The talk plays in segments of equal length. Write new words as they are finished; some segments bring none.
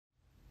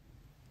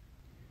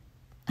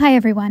Hi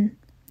everyone,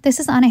 this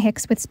is Anna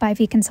Hicks with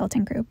Spivey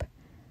Consulting Group.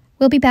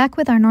 We'll be back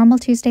with our normal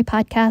Tuesday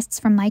podcasts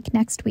from Mike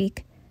next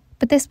week,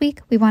 but this week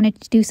we wanted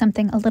to do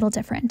something a little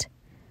different.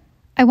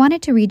 I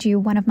wanted to read you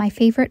one of my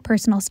favorite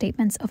personal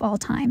statements of all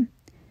time.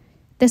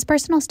 This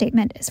personal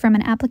statement is from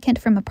an applicant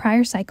from a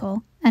prior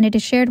cycle, and it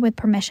is shared with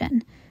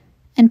permission.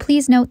 And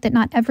please note that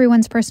not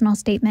everyone's personal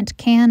statement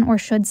can or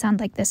should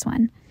sound like this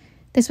one.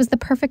 This was the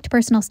perfect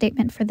personal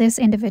statement for this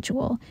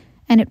individual,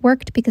 and it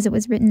worked because it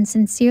was written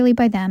sincerely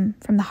by them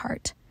from the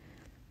heart.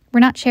 We're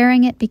not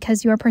sharing it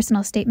because your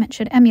personal statement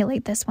should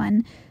emulate this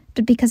one,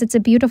 but because it's a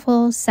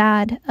beautiful,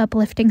 sad,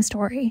 uplifting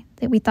story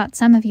that we thought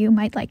some of you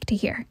might like to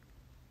hear.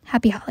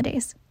 Happy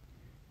holidays.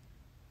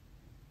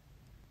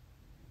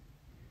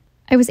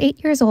 I was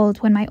 8 years old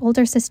when my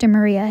older sister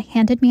Maria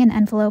handed me an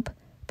envelope,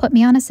 put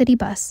me on a city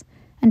bus,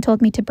 and told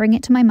me to bring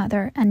it to my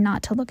mother and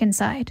not to look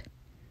inside.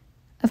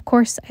 Of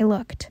course, I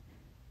looked.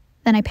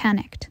 Then I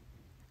panicked.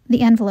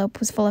 The envelope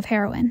was full of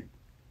heroin.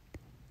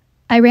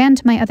 I ran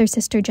to my other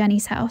sister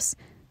Jenny's house.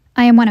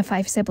 I am one of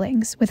 5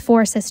 siblings, with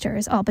 4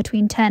 sisters, all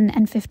between 10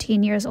 and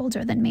 15 years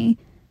older than me,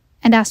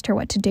 and asked her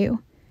what to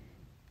do.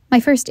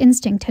 My first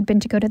instinct had been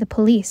to go to the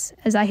police,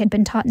 as I had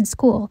been taught in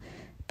school,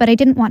 but I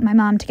didn't want my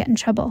mom to get in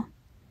trouble.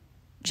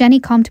 Jenny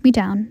calmed me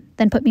down,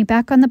 then put me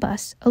back on the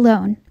bus,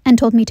 alone, and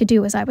told me to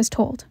do as I was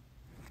told.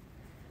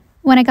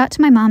 When I got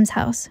to my mom's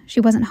house, she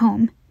wasn't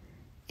home.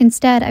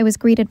 Instead, I was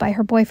greeted by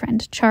her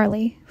boyfriend,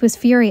 Charlie, who was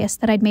furious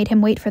that I'd made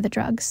him wait for the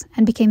drugs,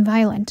 and became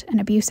violent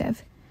and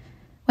abusive.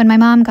 When my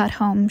mom got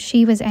home,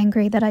 she was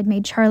angry that I'd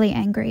made Charlie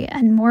angry,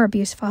 and more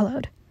abuse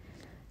followed.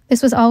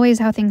 This was always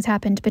how things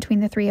happened between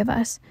the 3 of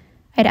us.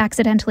 I'd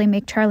accidentally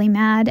make Charlie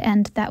mad,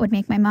 and that would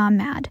make my mom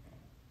mad.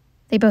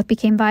 They both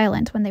became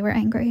violent when they were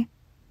angry.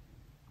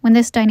 When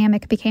this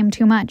dynamic became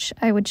too much,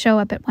 I would show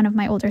up at one of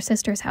my older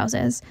sister's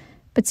houses,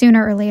 but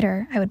sooner or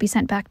later, I would be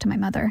sent back to my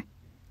mother.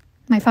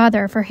 My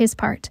father, for his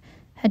part,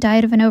 had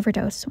died of an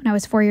overdose when I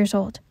was 4 years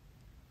old.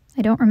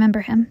 I don't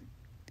remember him.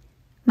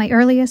 My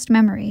earliest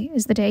memory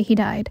is the day he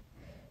died.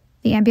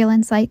 The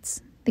ambulance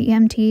lights, the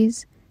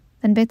EMTs,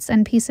 then bits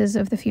and pieces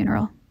of the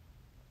funeral.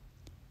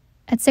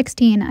 At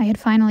 16, I had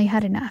finally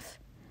had enough.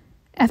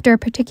 After a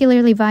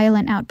particularly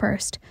violent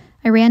outburst,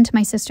 I ran to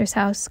my sister's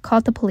house,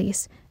 called the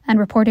police, and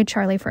reported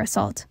Charlie for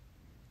assault.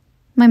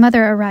 My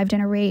mother arrived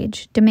in a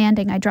rage,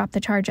 demanding I drop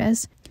the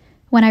charges.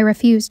 When I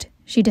refused,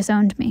 she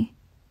disowned me.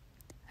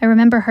 I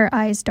remember her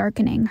eyes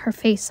darkening, her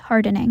face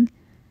hardening.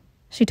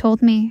 She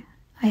told me,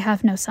 "I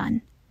have no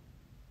son."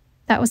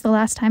 That was the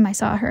last time I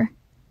saw her.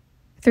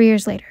 3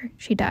 years later,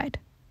 she died.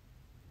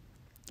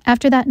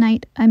 After that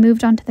night, I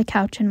moved onto the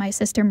couch in my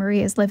sister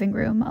Maria's living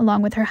room,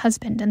 along with her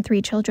husband and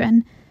 3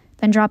 children,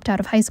 then dropped out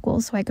of high school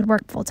so I could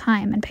work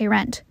full-time and pay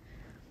rent.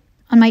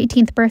 On my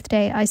 18th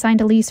birthday, I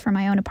signed a lease for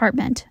my own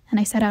apartment, and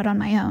I set out on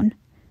my own.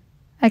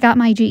 I got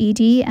my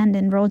GED and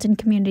enrolled in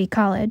community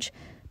college,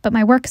 but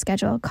my work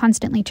schedule,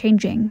 constantly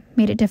changing,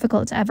 made it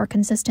difficult to ever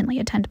consistently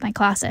attend my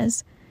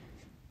classes.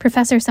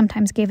 Professors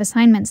sometimes gave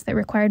assignments that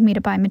required me to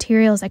buy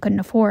materials I couldn't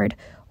afford,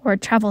 or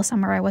travel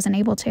somewhere I wasn't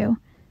able to.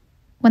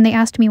 When they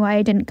asked me why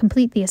I didn't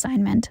complete the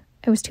assignment,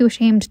 I was too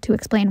ashamed to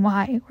explain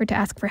why or to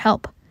ask for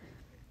help.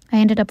 I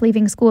ended up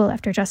leaving school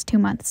after just 2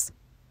 months.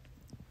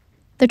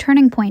 The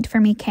turning point for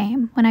me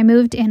came when I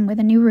moved in with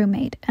a new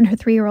roommate and her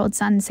 3-year-old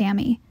son,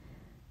 Sammy.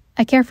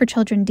 I care for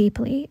children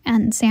deeply,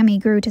 and Sammy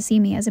grew to see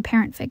me as a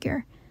parent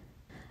figure.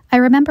 I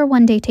remember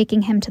one day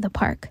taking him to the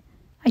park.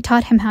 I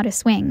taught him how to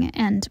swing,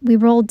 and we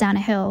rolled down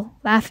a hill,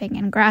 laughing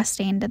and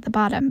grass-stained at the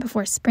bottom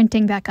before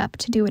sprinting back up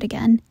to do it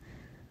again.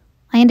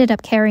 I ended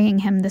up carrying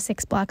him the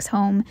 6 blocks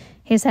home,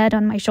 his head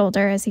on my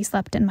shoulder as he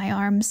slept in my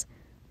arms.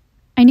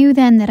 I knew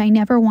then that I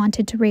never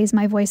wanted to raise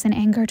my voice in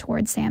anger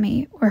towards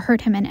Sammy or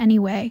hurt him in any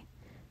way.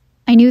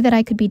 I knew that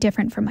I could be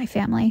different from my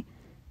family,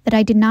 that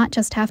I did not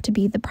just have to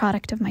be the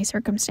product of my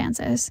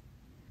circumstances.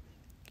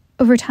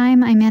 Over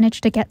time, I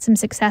managed to get some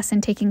success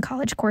in taking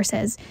college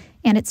courses,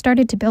 and it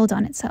started to build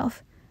on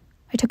itself.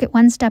 I took it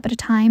one step at a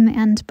time,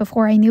 and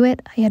before I knew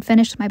it, I had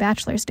finished my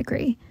bachelor's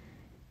degree.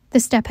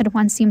 This step had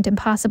once seemed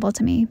impossible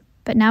to me,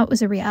 but now it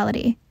was a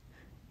reality.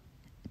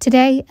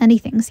 Today,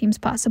 anything seems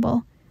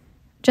possible.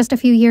 Just a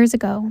few years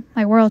ago,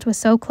 my world was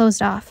so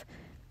closed off,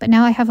 but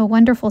now I have a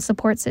wonderful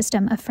support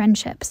system of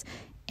friendships,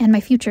 and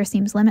my future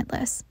seems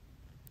limitless.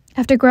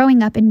 After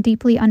growing up in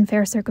deeply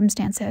unfair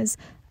circumstances,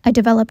 I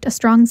developed a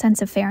strong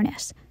sense of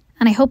fairness,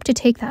 and I hope to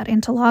take that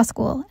into law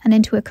school and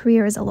into a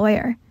career as a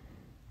lawyer.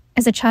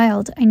 As a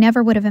child, I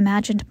never would have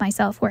imagined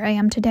myself where I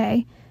am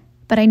today,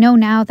 but I know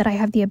now that I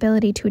have the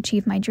ability to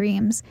achieve my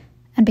dreams,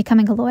 and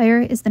becoming a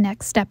lawyer is the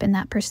next step in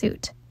that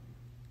pursuit.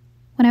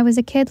 When I was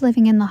a kid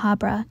living in La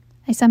Habra,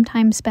 I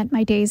sometimes spent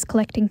my days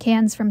collecting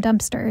cans from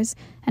dumpsters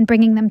and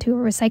bringing them to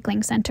a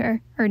recycling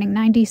center, earning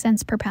 90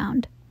 cents per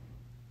pound.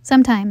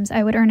 Sometimes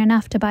I would earn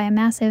enough to buy a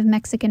massive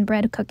Mexican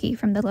bread cookie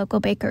from the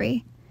local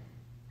bakery.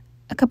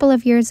 A couple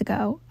of years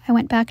ago, I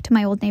went back to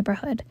my old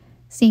neighborhood,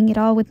 seeing it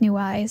all with new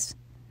eyes.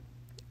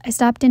 I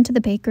stopped into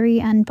the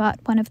bakery and bought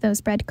one of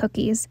those bread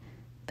cookies,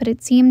 but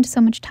it seemed so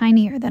much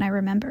tinier than I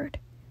remembered.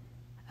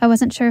 I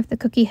wasn't sure if the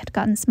cookie had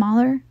gotten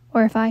smaller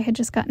or if I had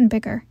just gotten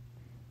bigger.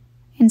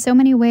 In so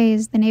many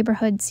ways, the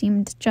neighborhood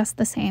seemed just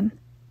the same.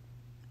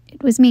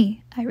 It was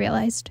me, I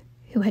realized,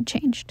 who had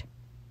changed.